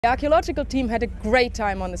The archaeological team had a great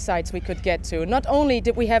time on the sites we could get to. Not only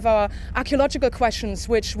did we have our archaeological questions,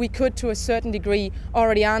 which we could to a certain degree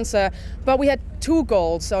already answer, but we had two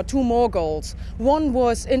more goals. One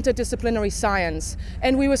was interdisciplinary science,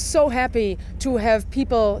 and we were so happy to have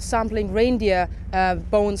people sampling reindeer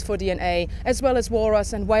bones for DNA, as well as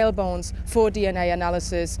walrus and whale bones for DNA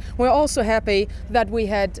analysis. We're also happy that we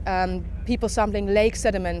had people sampling lake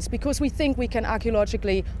sediments, because we think we can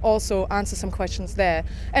archaeologically also answer some questions there.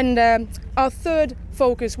 And our third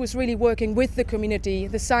focus was really working with the community,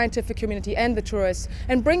 the scientific community and the tourists,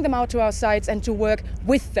 and bring them out to our sites and to work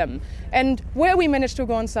with them. And where we managed to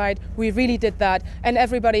go on site, we really did that. And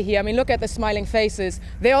everybody here, I mean, look at the smiling faces.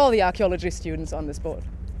 They're all the archaeology students on this boat.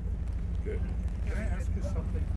 Good.